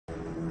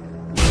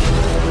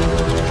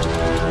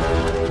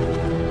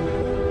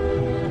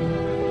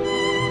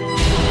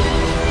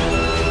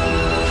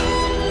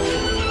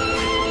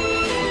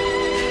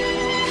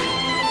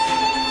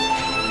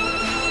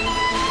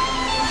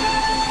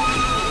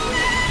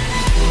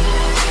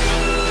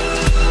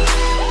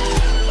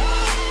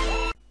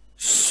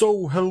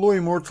So, hello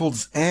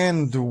immortals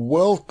and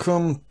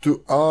welcome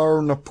to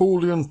our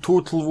Napoleon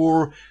Total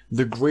War,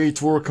 the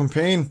Great War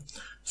campaign.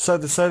 So I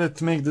decided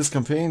to make this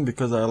campaign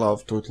because I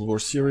love Total War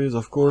series,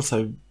 of course.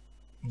 I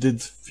did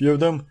few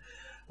of them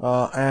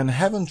and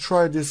haven't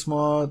tried this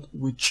mod,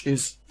 which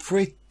is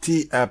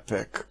pretty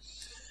epic.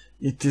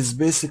 It is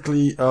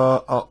basically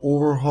a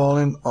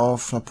overhauling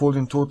of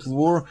Napoleon Total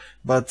War,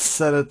 but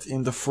set it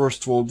in the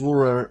First World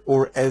War,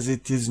 or as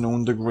it is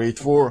known, the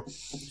Great War.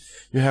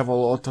 You have a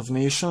lot of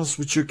nations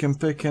which you can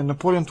pick, and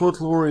Napoleon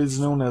Total War is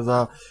known as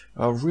a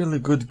really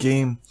good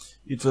game.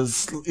 It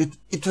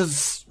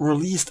was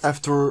released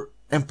after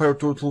Empire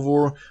Total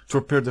War to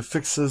repair the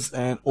fixes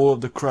and all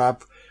of the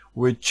crap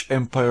which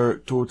Empire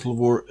Total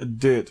War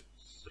did.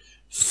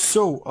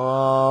 So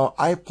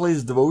I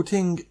placed the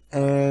voting,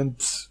 and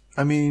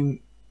I mean,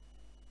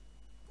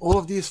 all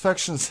of these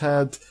factions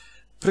had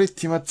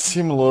pretty much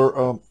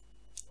similar,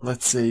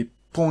 let's say,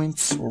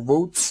 points or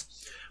votes.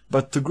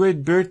 But the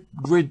Great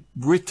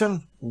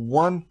Britain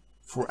won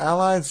for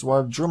allies,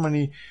 while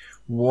Germany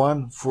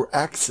won for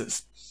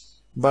Axis.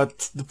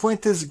 But the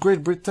point is,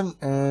 Great Britain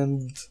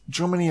and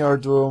Germany are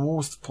the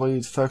most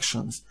played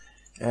factions.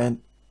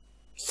 And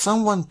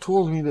someone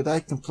told me that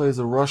I can play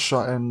as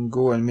Russia and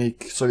go and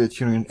make Soviet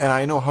Union, and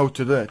I know how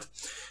to do it.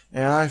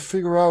 And I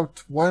figure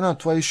out, why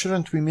not? Why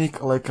shouldn't we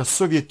make like a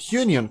Soviet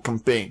Union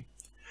campaign?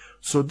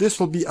 So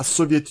this will be a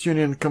Soviet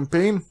Union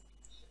campaign.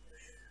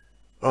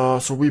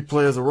 So we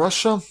play as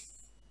Russia.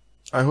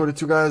 I hope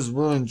that you guys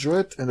will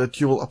enjoy it and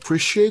that you will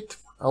appreciate.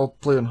 I'll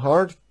play on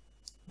hard.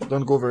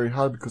 Don't go very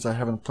hard because I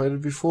haven't played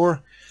it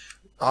before.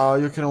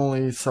 You can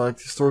only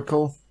select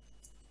historical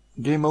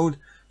game mode,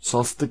 so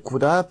I'll stick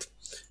with that.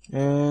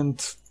 And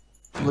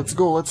let's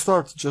go, let's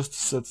start. Just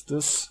set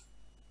this.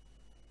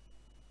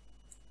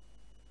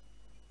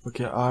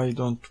 Okay, I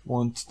don't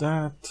want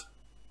that.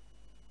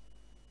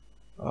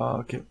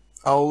 Okay,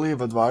 I'll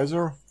leave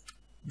advisor,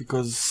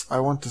 because I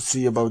want to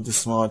see about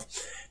this mod.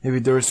 Maybe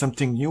there is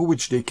something new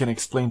which they can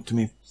explain to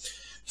me.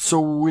 So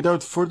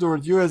without further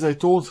ado, as I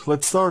told,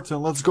 let's start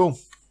and let's go.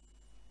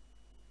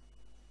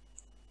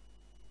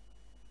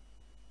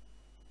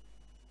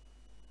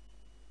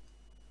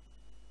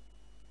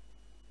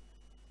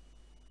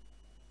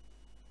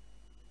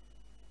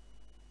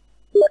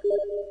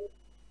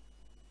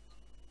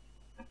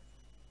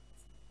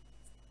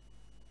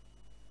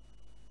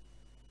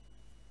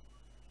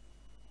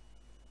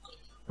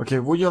 Okay,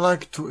 would you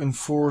like to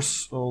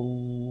enforce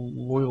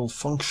loyal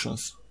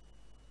functions?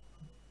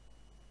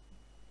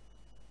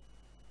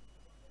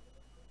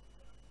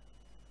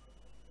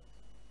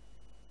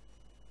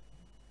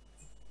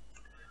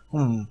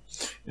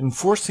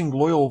 Enforcing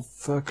loyal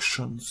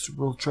factions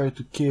will try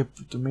to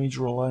keep the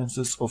major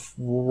alliances of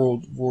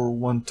World War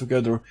I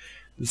together.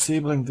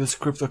 Disabling this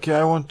script. Okay,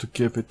 I want to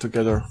keep it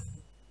together.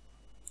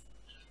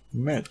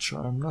 Match.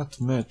 I'm not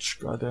match.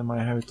 Goddamn,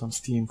 I have it on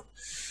Steam.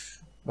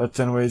 But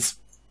anyways.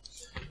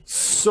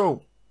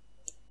 So,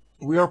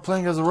 we are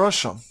playing as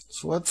Russia,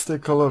 so let's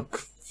take a look.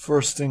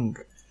 First thing,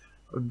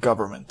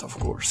 government, of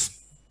course.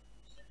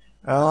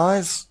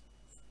 Allies,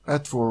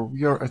 at war.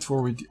 We are at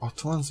war with the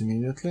Ottomans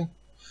immediately.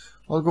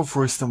 I'll go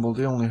for Istanbul,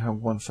 they only have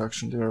one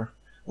faction there.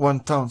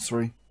 One town,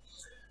 sorry.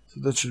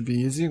 So that should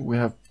be easy. We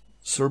have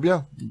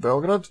Serbia,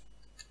 Belgrade.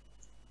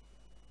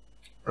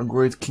 A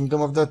great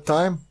kingdom of that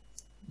time.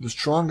 The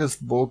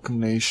strongest Balkan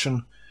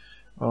nation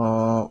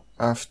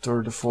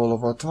after the fall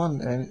of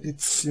Ottoman, and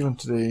it's even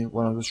today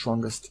one of the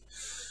strongest.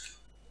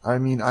 I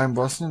mean, I'm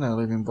Bosnian, I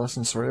live in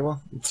Bosnia,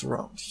 Sarajevo, it's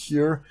around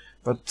here,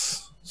 but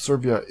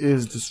Serbia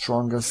is the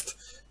strongest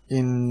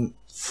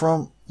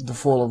from the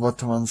fall of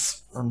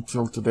Ottomans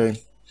until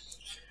today.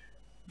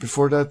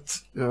 Before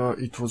that,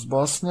 it was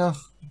Bosnia,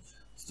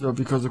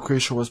 because the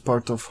Croatia was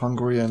part of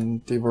Hungary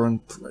and they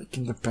weren't like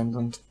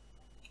independent.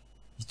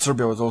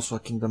 Serbia was also a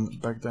kingdom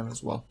back then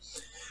as well.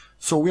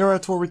 So we are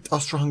at war with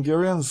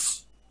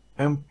Austro-Hungarians,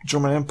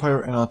 German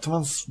Empire and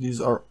Ottomans.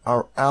 These are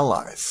our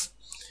allies.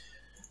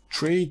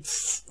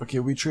 Trades. Okay,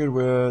 we trade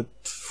with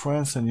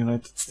France and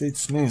United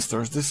States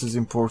ministers. This is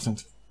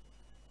important.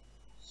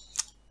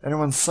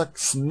 Anyone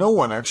sucks? No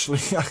one,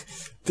 actually.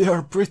 They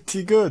are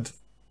pretty good.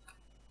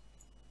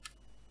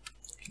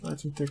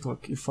 Let me take a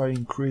look. If I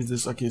increase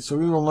this. Okay, so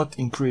we will not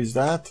increase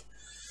that.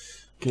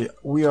 Okay,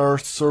 we are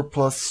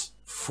surplus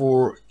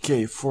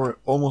 4k, for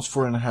almost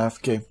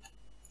 4.5k.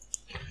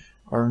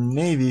 Our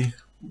navy,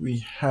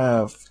 we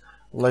have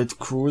light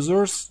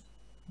cruisers,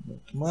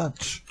 not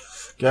much.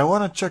 Okay, I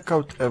want to check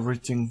out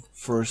everything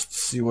first,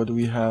 see what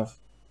we have.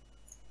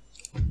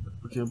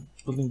 Okay,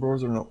 building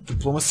border, no.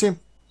 Diplomacy.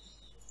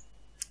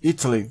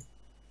 Italy.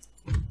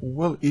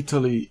 Well,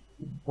 Italy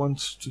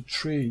wants to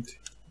trade.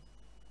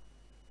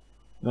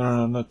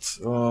 No, not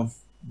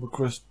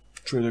request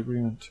trade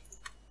agreement.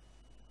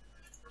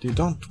 They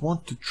don't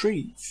want to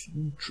trade.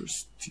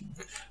 Interesting.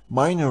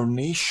 Minor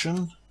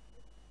nation.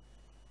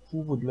 Who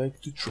would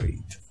like to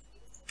trade?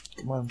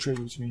 Come on, trade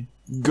with me.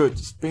 Good.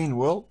 Spain,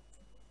 well,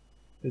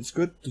 it's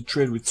good to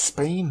trade with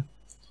Spain.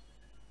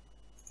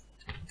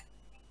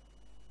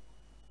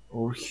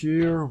 Or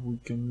here we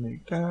can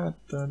make that.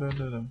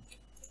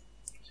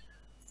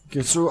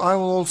 Okay, so I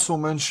will also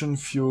mention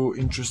few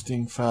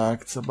interesting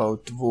facts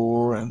about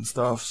war and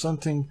stuff.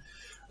 Something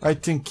I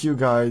think you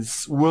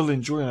guys will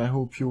enjoy, and I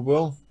hope you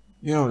will.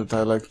 You know that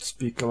I like to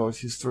speak about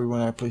history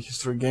when I play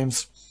history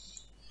games,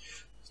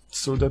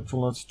 so that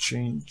will not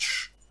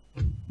change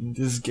in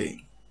this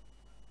game.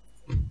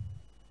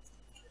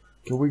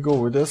 Can we go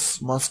with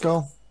this?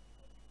 Moscow?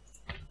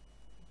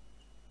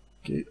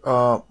 Okay,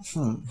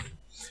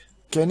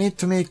 Okay, I need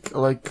to make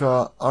like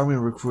a army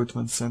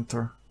recruitment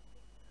center.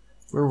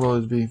 Where will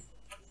it be?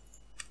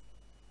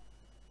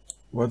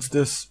 What's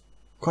this?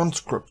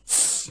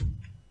 Conscripts.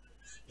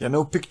 Yeah,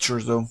 no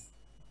pictures though.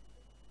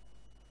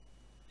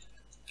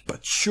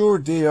 But sure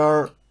they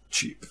are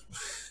cheap.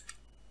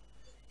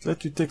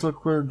 Let me take a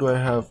look. Where do I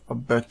have a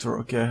better?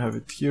 Okay, I have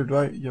it here. Do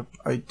I? Yep,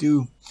 I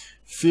do.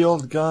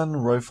 Field gun,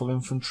 rifle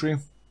infantry.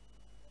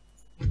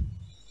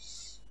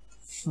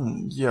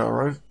 Yeah,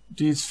 right.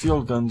 These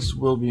field guns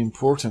will be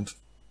important.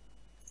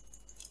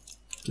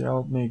 Okay,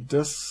 I'll make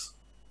this.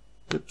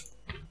 Good.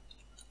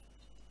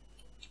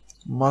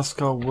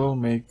 Moscow will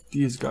make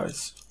these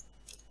guys.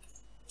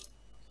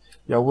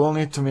 Yeah, we'll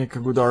need to make a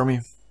good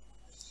army.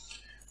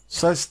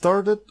 So I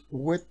started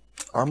with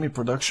army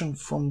production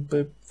from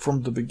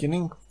the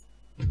beginning.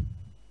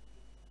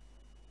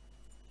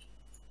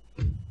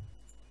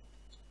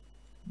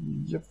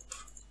 Yep.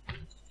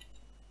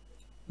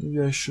 Maybe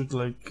I should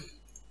like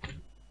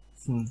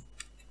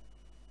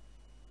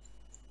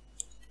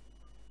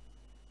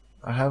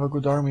I have a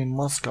good army in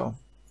Moscow.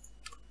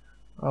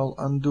 I'll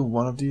undo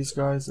one of these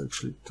guys,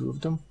 actually two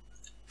of them.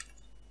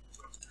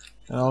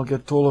 And I'll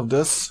get all of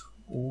this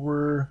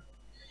over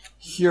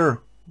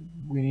here.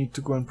 We need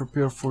to go and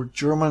prepare for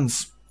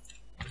Germans.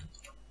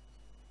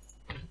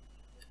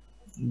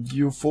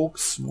 You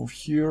folks move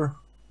here.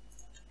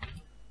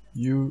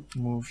 You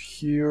move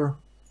here.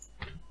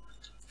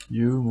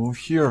 You move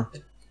here.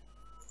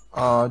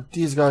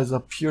 These guys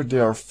up here, they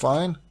are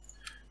fine.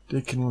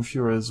 They can move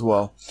here as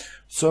well.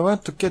 So I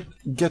want to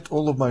get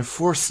all of my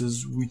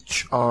forces,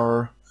 which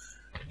are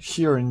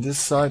here in this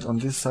side, on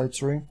this side,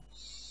 sorry,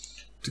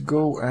 to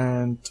go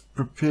and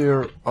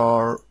prepare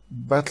our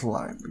battle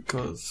line,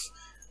 because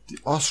the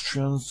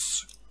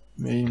Austrians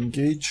may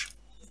engage.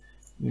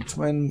 It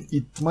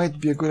might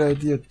be a good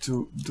idea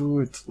to do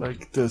it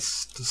like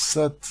this, to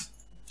set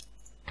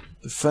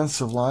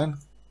defensive line,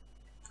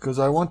 because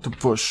I want to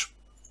push.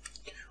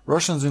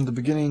 Russians in the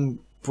beginning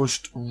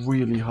pushed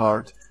really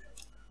hard,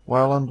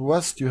 while on the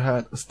west you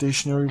had a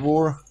stationary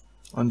war.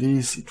 On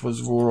these it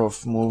was war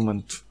of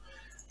movement.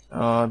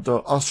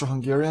 The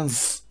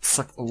Austro-Hungarians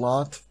sucked a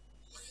lot.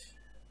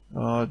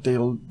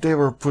 They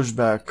were pushed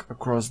back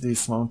across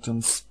these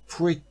mountains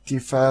pretty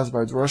fast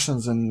by the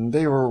Russians, and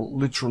they were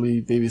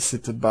literally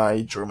babysitted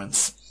by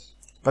Germans.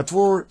 But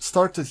war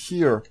started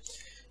here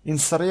in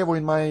Sarajevo,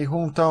 in my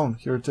hometown.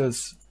 Here it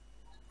is,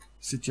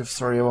 city of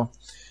Sarajevo.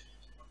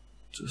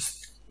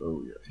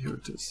 Oh yeah, here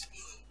it is.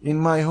 In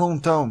my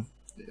hometown.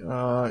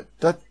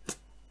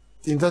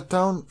 In that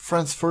town,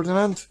 Franz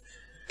Ferdinand,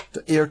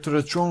 the heir to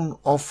the throne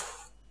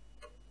of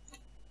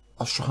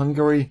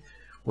Austro-Hungary,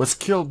 was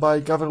killed by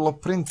Gavrilo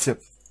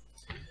Princip.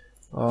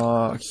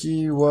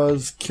 He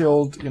was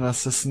killed in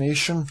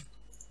assassination.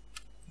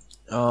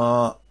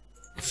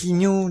 He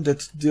knew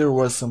that there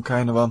was some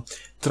kind of a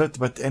threat,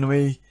 but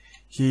anyway,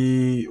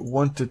 he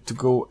wanted to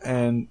go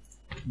and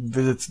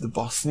visit the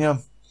Bosnia.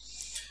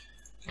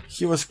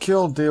 He was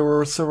killed. There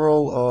were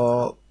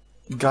several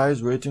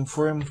guys waiting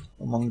for him,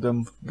 among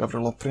them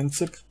Gavrilo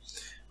Princip,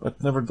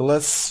 but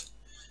nevertheless,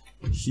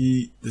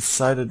 he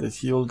decided that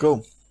he will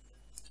go.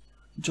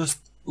 Just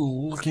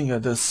looking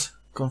at this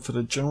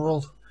confident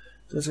general,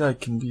 this guy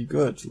can be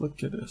good.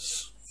 Look at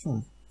this.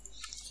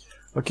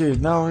 Okay,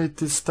 now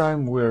it is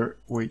time where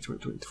wait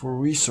for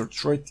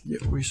research, right? Yeah,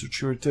 research,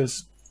 here it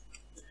is.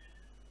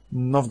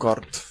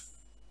 Novgorod.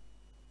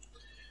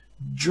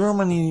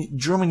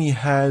 Germany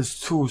has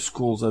 2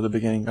 schools at the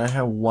beginning. I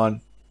have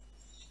 1.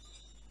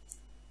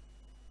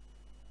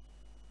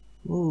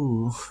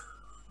 Ooh.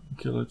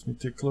 Okay, let me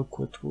take a look.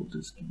 What will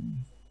this give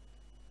me?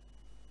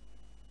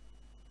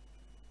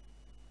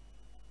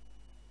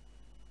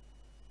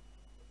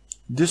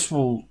 This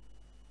will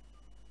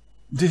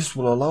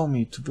allow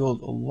me to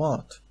build a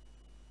lot.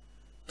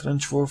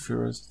 Trench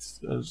warfare, as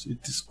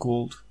it is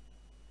called.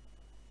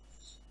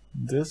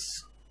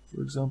 This,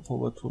 for example,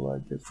 what will I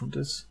get from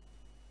this?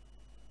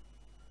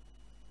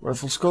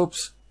 Rifle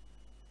scopes.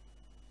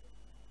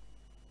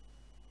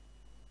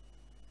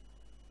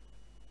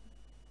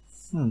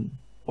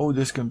 Oh,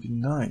 this can be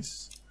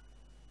nice.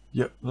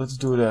 Yeah, let's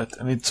do that.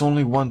 And it's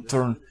only 1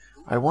 turn.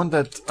 I want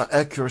that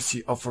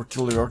accuracy of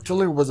artillery.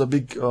 Artillery was a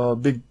big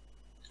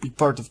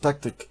part of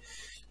tactic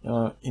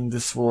in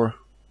this war.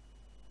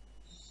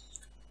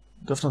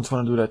 Definitely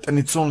want to do that. And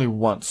it's only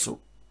 1, so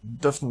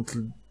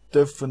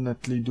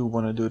definitely do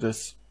want to do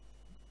this.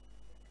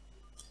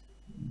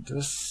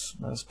 This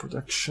mass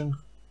production.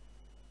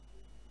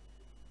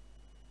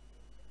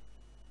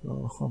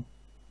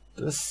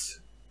 This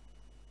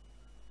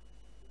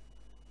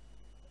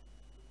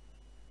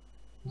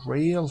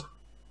rail.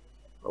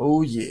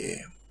 Oh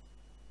yeah.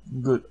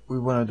 Good, we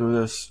wanna do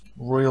this.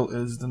 Royal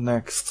is the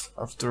next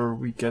after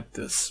we get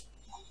this.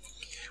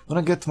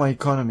 Wanna get my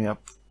economy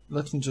up.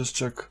 Let me just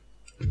check.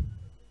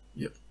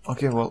 Yep.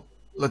 Okay, well,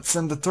 let's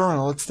end the turn.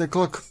 Let's take a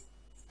look.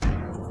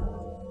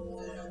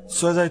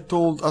 So as I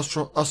told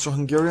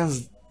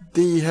Austro-Hungarians,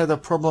 they had a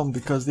problem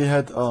because they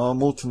had a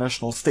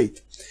multinational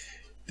state.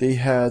 They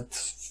had...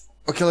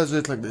 Okay, let's do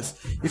it like this.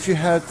 If you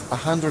had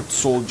 100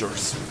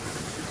 soldiers,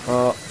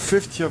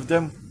 50 of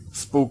them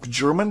spoke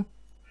German,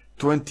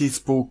 20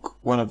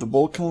 spoke one of the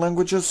Balkan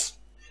languages,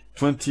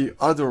 20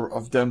 other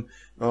of them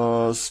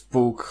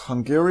spoke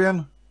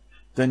Hungarian,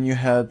 then you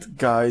had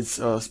guys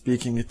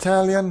speaking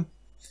Italian,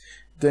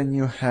 then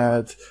you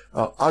had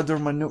other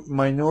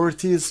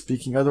minorities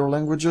speaking other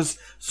languages,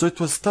 so it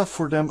was tough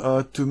for them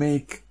to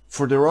make,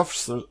 for their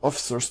officers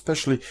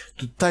especially,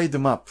 to tie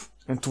them up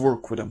and to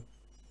work with them.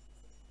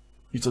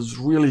 It was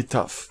really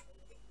tough.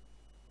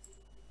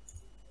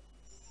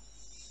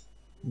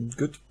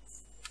 Good.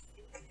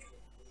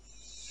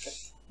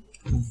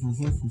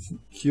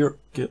 Here,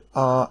 okay,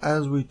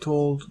 as we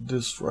told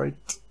this, right?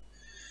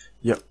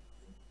 Yeah.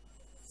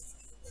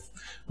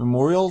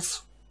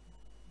 Memorials.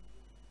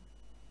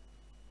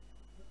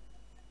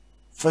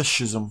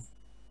 Fascism.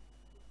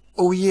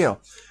 Oh yeah,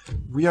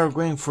 we are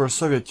going for a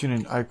Soviet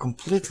Union. I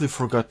completely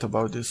forgot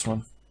about this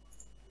one.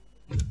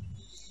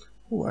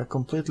 Oh, I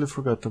completely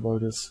forgot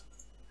about this.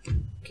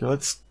 Okay,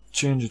 let's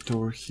change it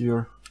over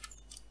here.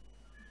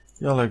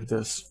 Yeah, like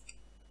this.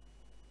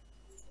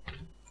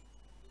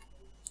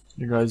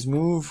 You guys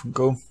move,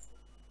 go.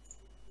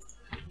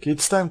 Okay,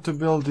 it's time to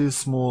build these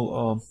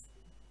small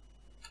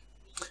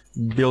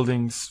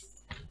buildings,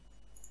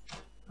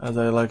 as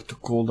I like to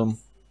call them.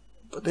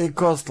 But they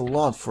cost a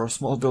lot for a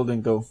small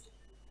building though.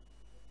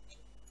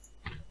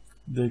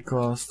 They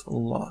cost a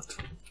lot.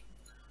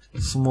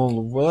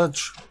 Small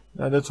village,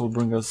 yeah, that will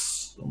bring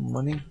us some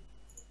money.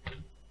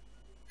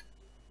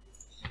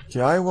 Okay,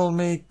 I will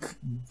make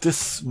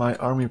this my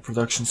army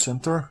production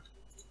center.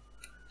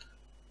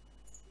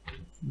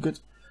 Good.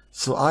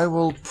 So I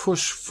will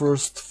push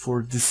first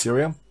for this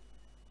area.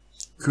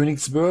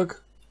 Königsberg,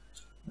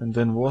 and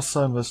then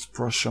Warsaw and West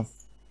Prussia.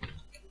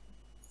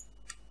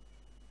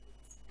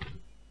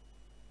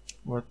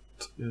 What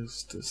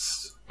is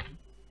this?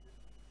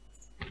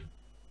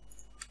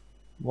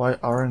 Why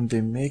aren't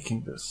they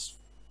making this?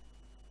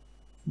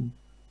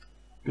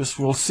 Guess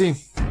we'll see.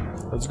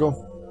 Let's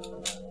go.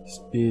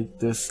 Speed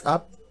this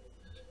up.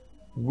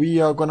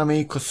 We are gonna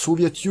make a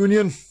Soviet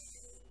Union.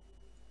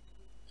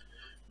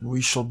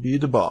 We shall be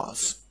the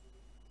boss.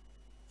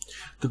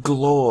 The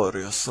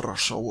glorious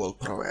Russia will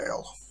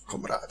prevail,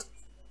 comrade.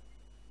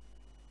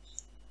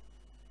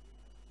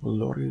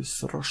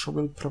 Glorious Russia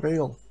will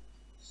prevail.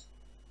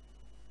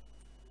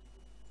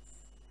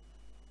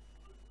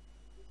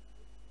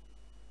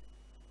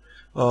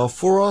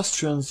 For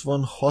Austrians,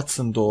 von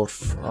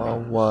Hotzendorf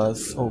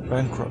was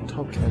bankrupt.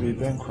 How can I be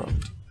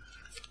bankrupt?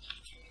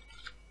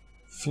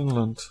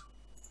 Finland.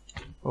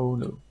 Oh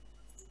no.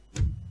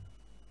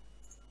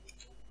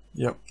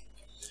 Yep.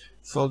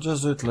 So I'll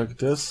just do it like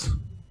this.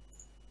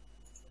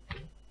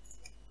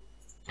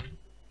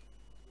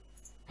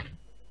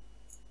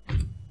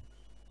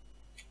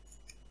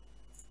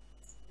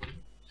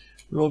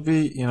 We'll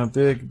be in a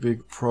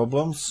big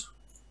problems.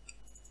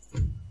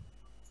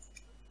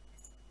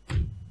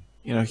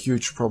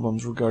 Huge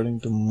problems regarding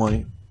the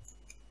money.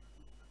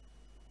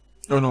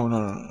 Oh no.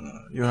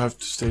 You have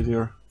to stay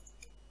there.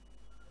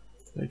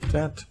 Like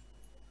that.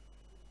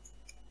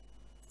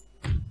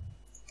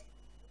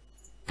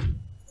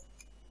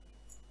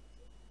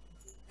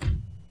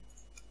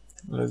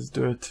 Let's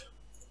do it.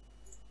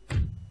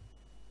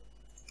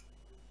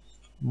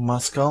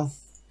 Moscow.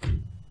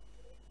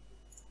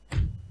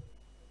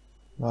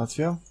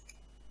 Latvia.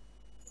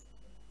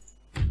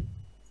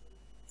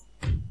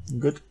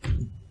 Good.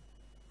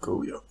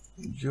 Go, yeah.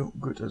 You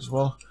good as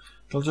well.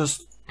 I'll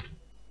just...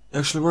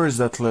 Actually, where is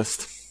that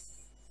list?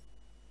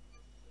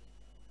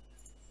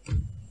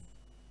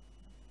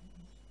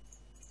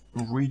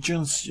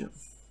 Regions, yeah.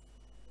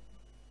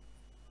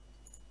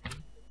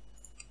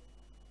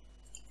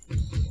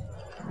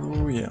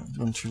 Oh yeah,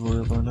 don't you worry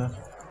about that.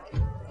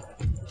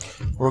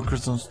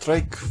 Workers on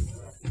strike.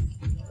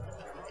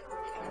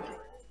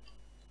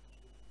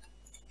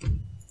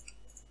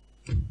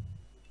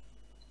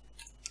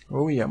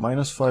 Oh yeah,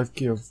 minus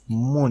 5k of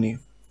money.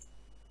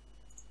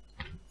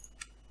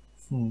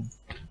 Okay,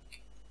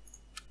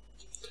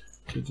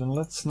 then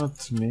let's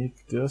not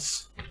make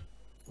this.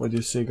 What do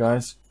you say,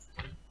 guys?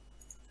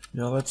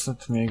 Yeah, let's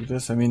not make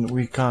this. I mean,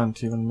 we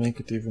can't even make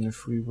it even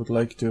if we would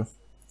like to.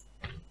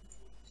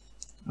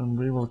 And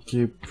we will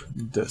keep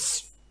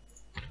this.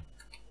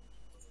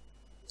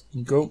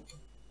 Go.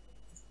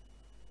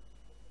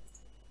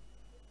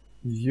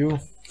 You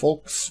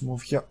folks,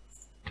 move here.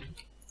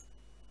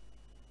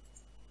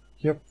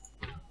 Yep.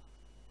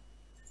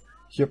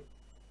 Yep.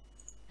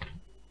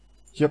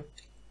 Yep.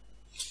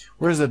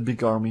 Where's that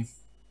big army?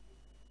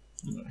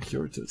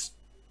 Here it is.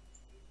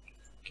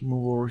 Okay,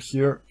 move over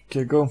here.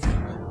 Okay, go.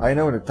 I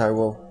know that I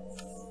will.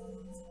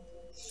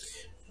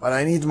 But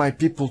I need my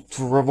people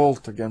to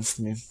revolt against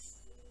me.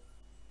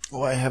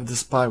 Oh, I have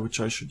this pie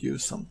which I should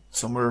use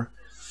somewhere.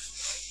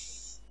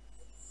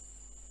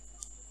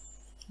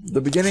 The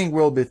beginning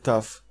will be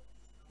tough.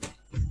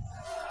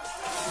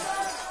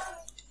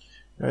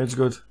 Yeah, it's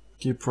good.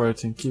 Keep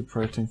writing, keep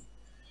writing.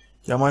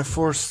 Yeah, my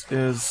force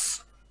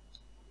is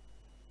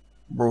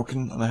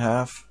broken and a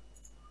half.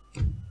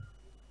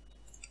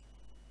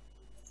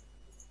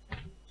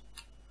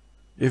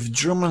 If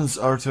Germans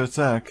are to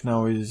attack,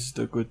 now is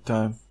the good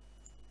time.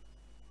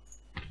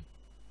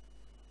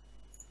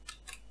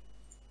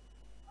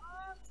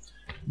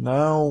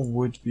 Now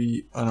would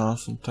be an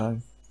awesome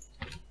time.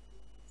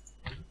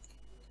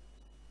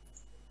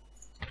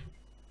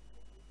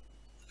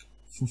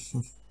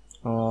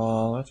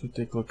 Let me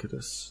take a look at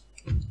this.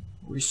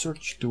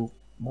 Research, do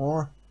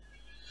more.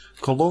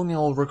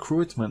 Colonial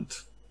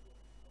recruitment.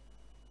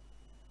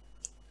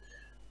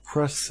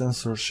 Press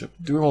censorship.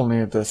 Do we all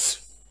need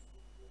this?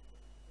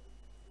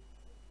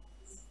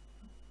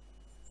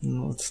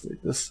 Let's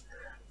take this.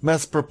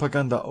 Mass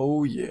propaganda.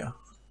 Oh yeah.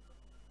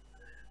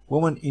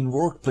 Women in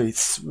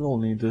workplace. We all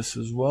need this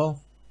as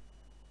well.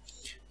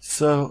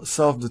 So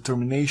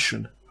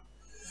self-determination.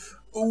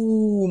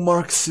 Oh,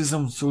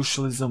 Marxism,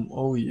 socialism.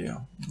 Oh yeah,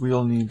 we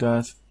all need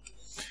that.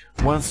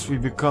 Once we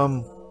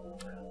become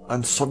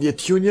a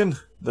Soviet Union,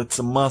 that's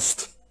a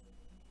must.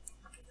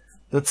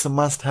 That's a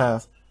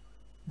must-have.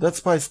 That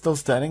spy is still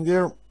standing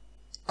there.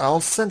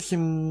 I'll send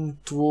him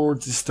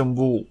towards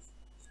Istanbul,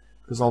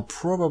 because I'll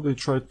probably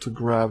try to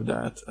grab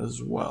that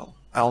as well.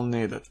 I'll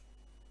need it.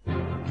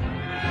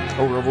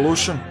 Oh,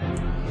 revolution.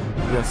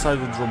 Yeah, side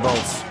with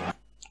rebels.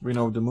 We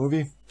know the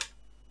movie.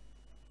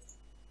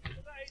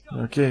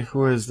 Okay,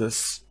 who is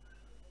this?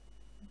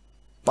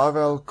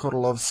 Pavel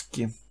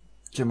Korlovsky.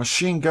 Okay,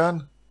 machine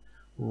gun,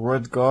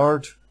 red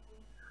guard,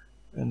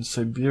 and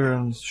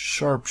Siberian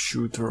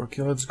sharpshooter.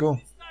 Okay, let's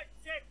go.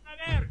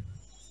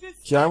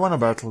 Yeah, I wanna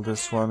battle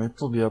this one. It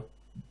will be a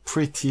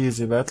pretty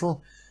easy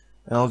battle,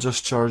 and I'll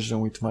just charge them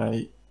with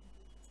my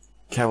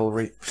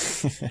cavalry.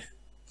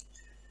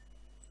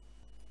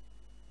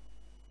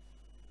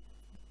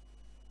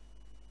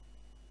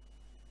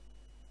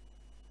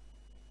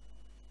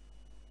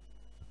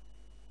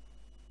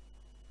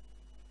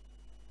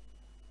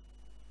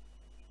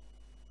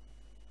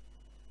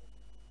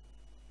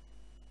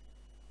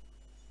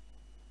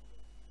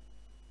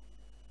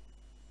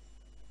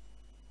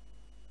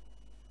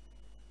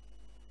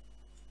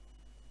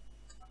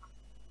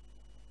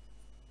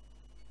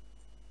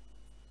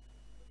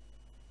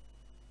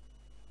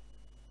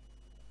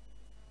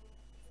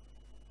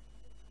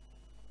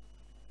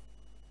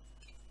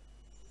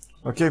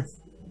 Okay.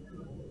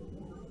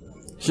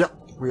 Yeah,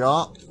 we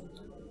are.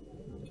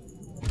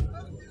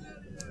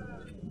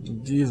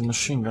 These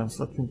machine guns,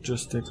 let me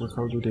just take a look,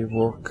 how do they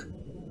work?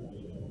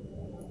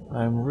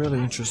 I'm really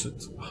interested,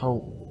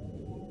 how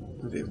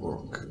do they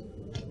work?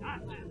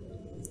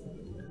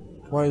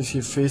 Why is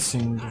he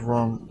facing the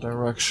wrong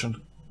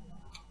direction?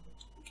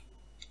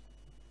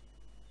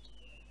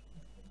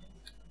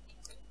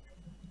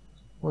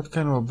 What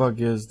kind of a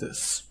bug is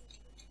this?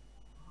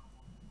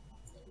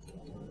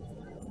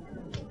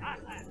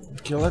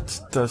 Okay, let's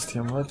test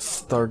him. Let's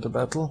start the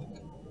battle.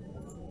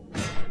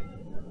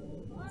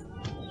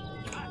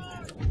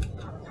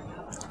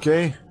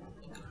 Okay,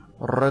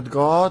 red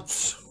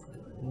guards,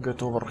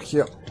 get over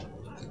here.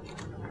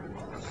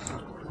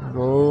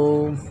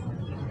 Go.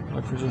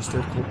 Let me just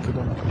take a look at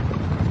them.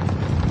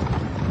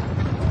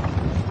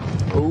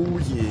 Oh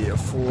yeah,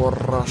 for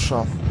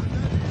Russia.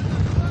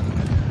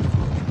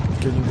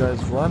 Can you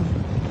guys run?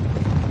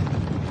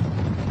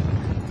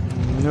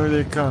 No,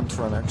 they can't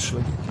run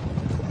actually.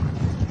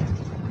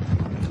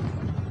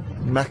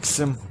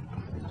 Maxim.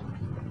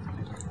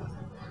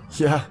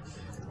 Yeah,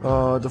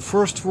 the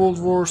First World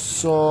War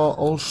saw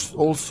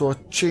also a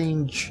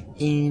change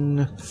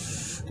in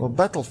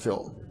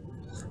battlefield,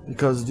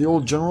 because the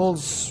old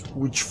generals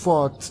which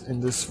fought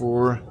in this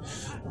war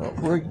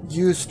were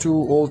used to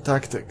old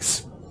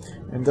tactics,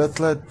 and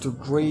that led to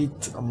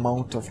great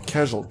amount of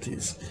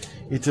casualties.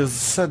 It is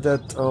said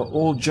that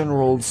old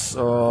generals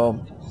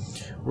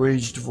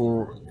waged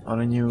war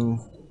on a new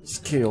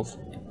scale,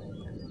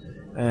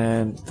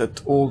 and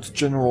that old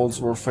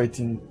generals were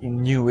fighting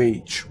in new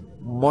age,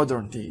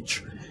 modern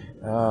age,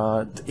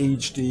 the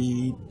age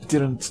they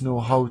didn't know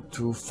how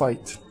to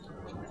fight.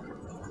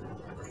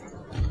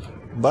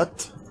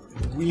 But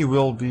we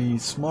will be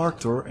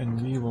smarter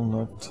and we will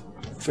not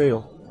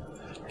fail.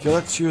 Okay,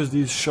 let's use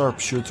these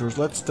sharpshooters.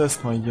 Let's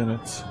test my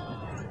units.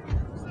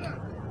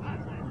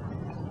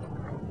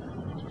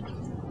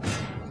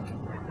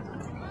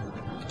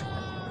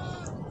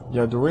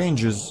 Yeah, the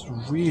range is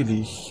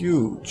really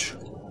huge.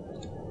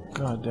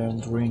 God damn,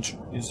 the range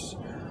is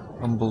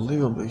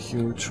unbelievably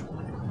huge.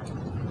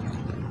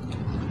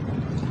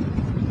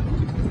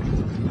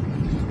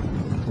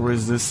 Or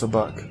is this a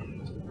bug?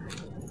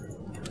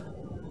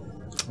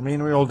 I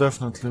mean, we'll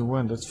definitely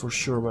win, that's for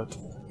sure, but...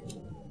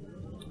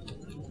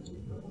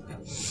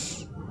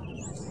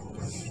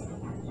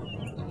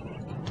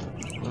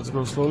 Let's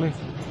go slowly.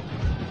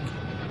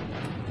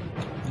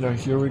 Yeah,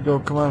 here we go.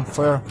 Come on,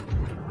 fire.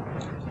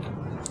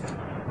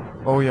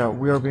 Oh yeah,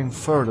 we are being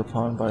fired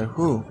upon by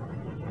who?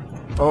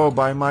 Oh,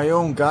 by my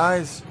own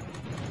guys.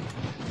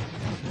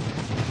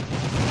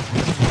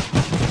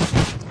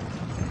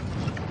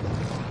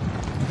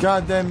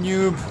 Goddamn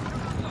noob.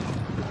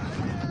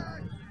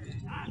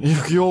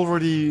 You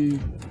already...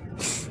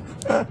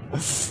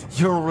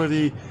 you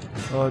already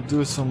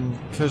do some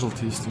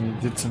casualties to me,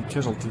 did some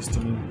casualties to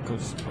me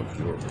because of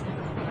your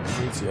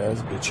crazy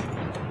ass bitch.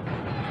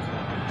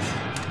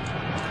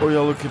 Oh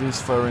yeah, look at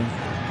this firing.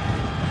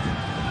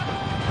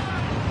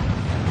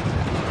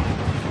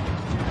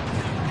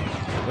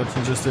 Let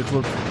me just take a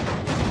look.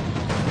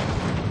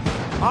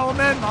 Our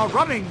men are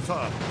running,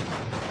 sir.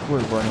 We're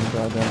running,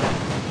 goddamn.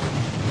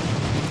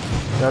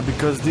 Yeah,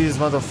 because these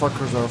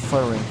motherfuckers are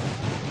firing.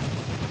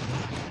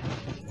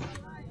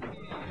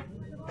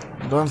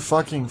 Don't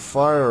fucking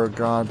fire,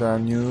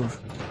 goddamn noob.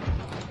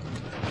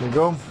 Here we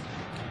go.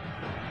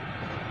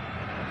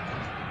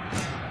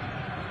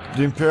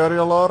 The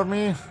Imperial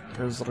Army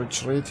is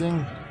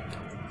retreating.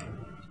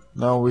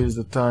 Now is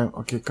the time.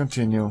 Okay,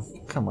 continue.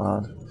 Come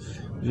on.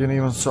 You didn't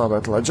even saw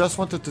battle. I just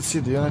wanted to see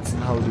the units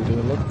and how do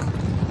they look.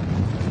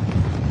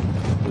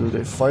 Do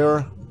they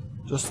fire?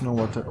 Just know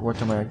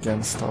what am I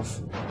against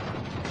of.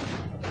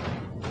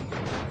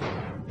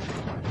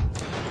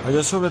 I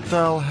just hope that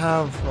I'll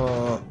have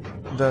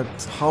that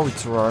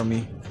howitzer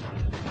army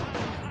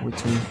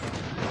with me.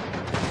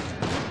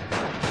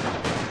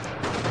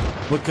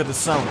 Look at the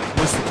sound.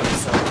 Listen to the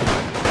sound.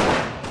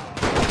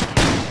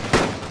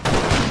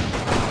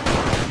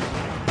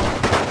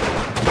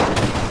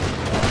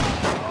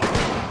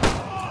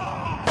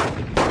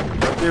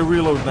 They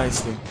reload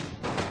nicely.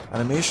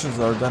 Animations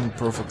are done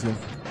perfectly.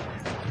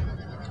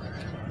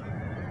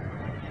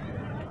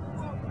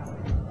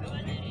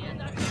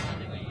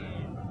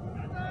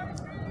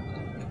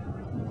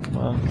 Come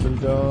on, kill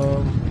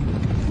them.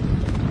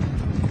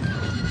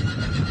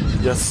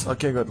 Yes,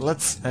 okay, good.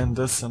 Let's end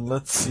this and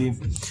let's see.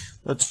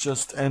 Let's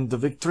just end the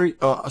victory.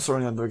 Oh,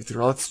 sorry, not the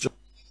victory. Let's just...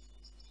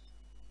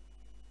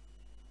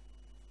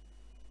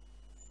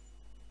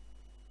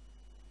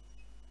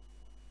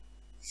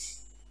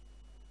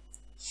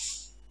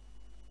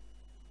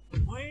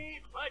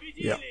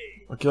 Yeah.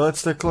 Okay,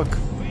 let's take a look.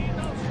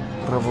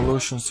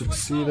 Revolution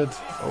succeeded.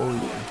 Oh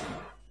yeah.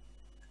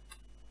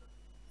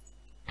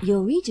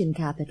 Your region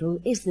capital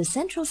is the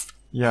central...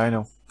 Yeah, I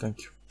know.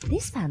 Thank you.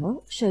 This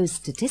panel shows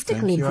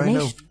statistical Thank you, I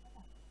know. information.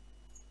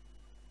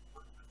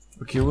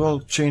 Okay, we'll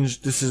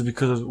change. This is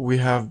because we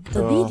have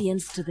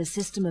Obedience to the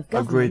system of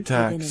great government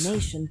within tax. a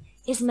nation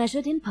is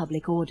measured in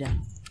public order.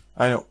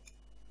 I know.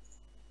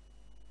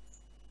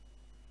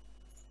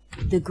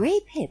 The grey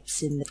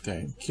pips in the...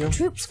 Thank you.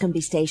 Troops can be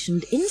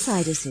stationed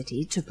inside a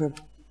city to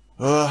provide...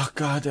 Oh,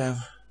 goddamn.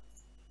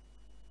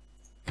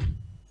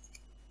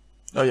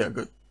 Oh yeah,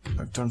 good.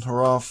 I turned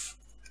her off.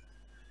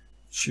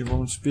 She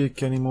won't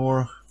speak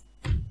anymore.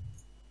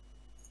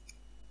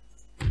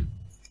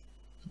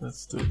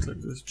 Let's do it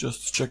like this,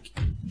 just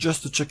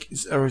to check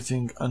is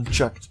everything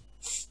unchecked.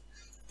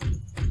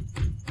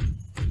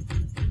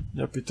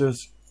 Yep, it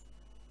is.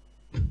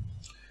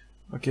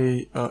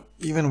 Okay,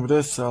 even with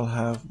this I'll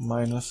have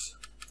minus.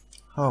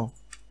 How?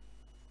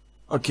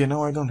 Okay,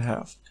 no, I don't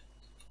have.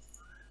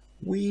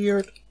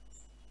 Weird.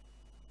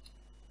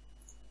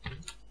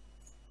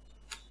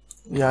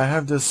 Yeah, I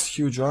have this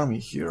huge army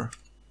here.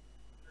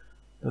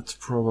 That's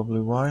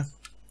probably why.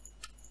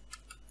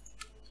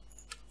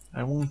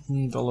 I won't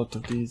need a lot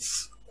of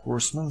these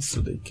horsemen,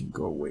 so they can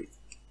go away.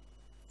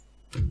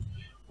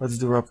 What's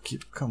the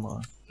upkeep? Come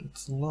on,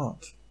 that's a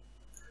lot.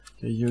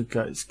 Okay, you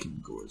guys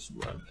can go as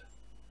well.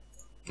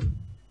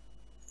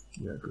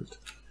 Yeah, good.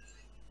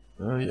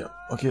 Yeah,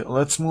 okay,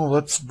 let's move.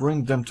 Let's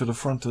bring them to the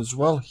front as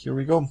well. Here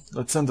we go.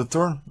 Let's end the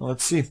turn.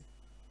 Let's see.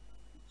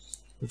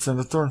 Let's end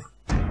the turn.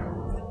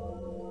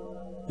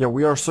 Yeah,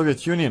 we are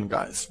Soviet Union,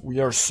 guys. We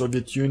are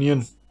Soviet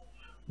Union.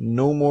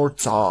 No more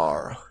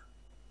Tsar.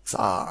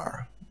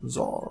 Tsar.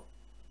 Tsar.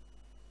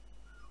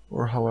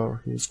 Or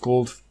however he is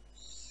called.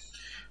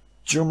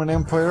 German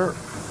Empire.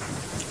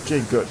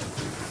 Okay, good.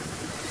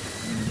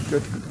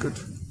 Good, good, good.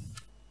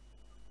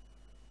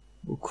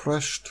 Who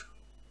crushed?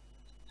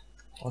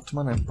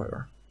 Ottoman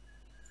Empire.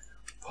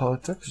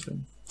 Politics,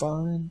 then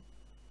fine.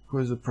 Who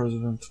is the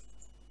president?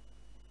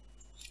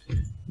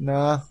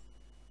 Nah.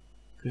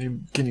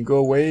 Can you go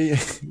away?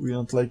 We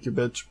don't like you,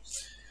 bitch.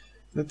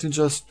 Let me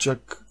just check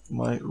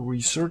my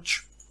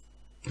research.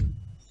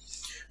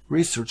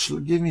 Research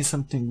will give me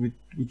something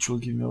which will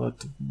give me a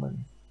lot of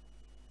money.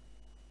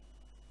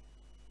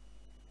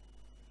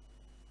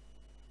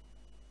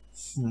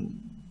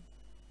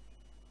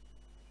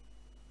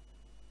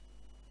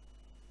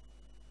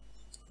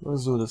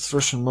 Let's do this.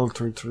 Russian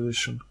military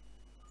tradition.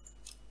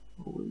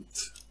 Oh,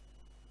 wait.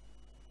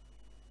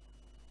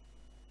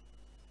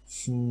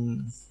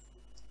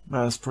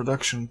 Mass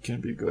production can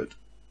be good.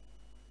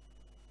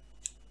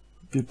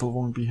 People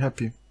won't be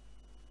happy.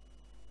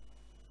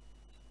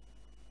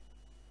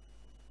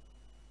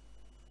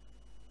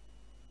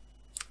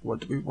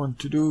 What do we want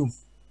to do?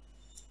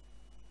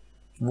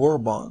 War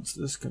bonds,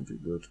 this can be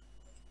good.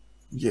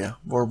 Yeah,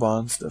 war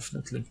bonds,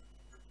 definitely.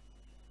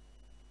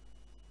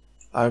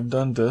 I've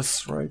done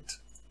this, right?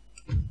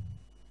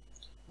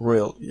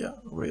 Rail, yeah,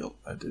 rail,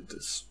 I did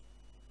this.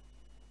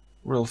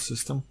 Rail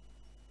system.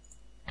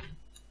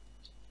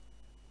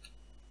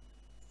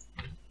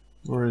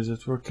 Where is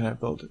it? Where can I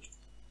build it?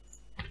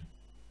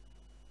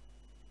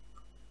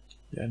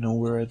 Yeah,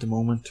 nowhere at the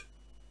moment.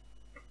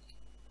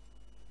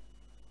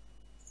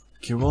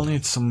 Okay, we'll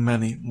need some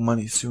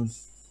money soon.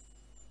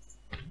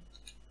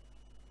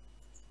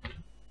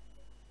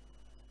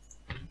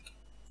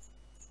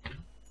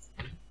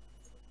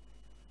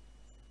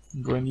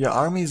 Going, yeah,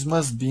 armies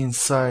must be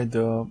inside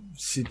the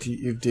city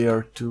if they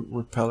are to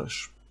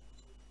repellish.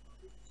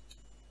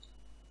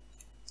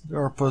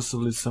 There are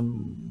possibly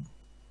some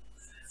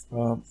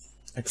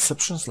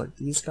exceptions like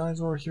these guys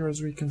over here,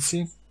 as we can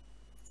see.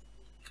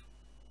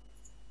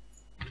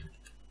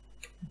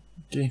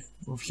 Okay,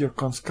 over here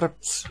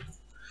conscripts.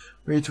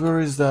 Wait, where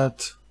is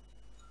that?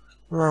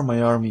 Where are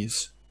my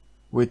armies?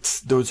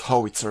 With those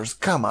howitzers,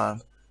 come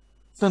on!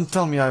 Don't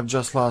tell me I've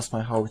just lost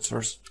my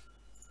howitzers.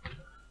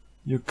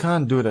 You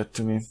can't do that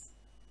to me.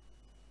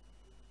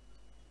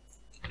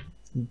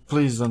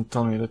 Please don't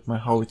tell me that my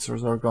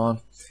howitzers are gone.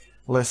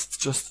 Let's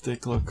just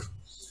take a look.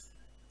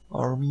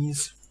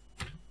 Armies.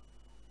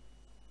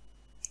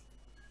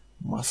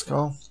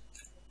 Moscow.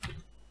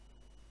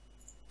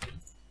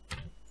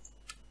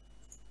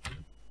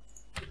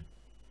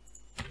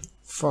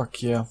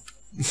 Fuck yeah.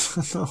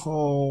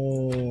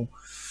 No.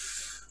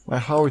 My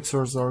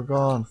howitzers are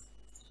gone.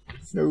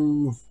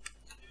 No.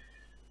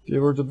 They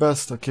were the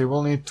best. Okay,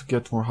 we'll need to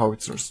get more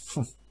howitzers.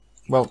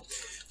 Well,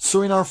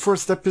 so in our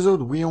first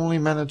episode we only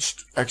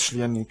managed,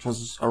 actually, and it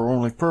was our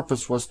only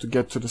purpose was to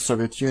get to the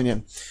Soviet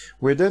Union.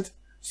 We did.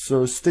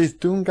 So stay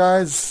tuned,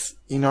 guys.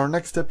 In our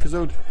next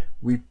episode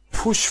we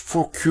push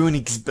for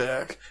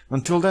Königsberg.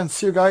 Until then,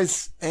 see you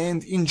guys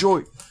and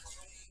enjoy.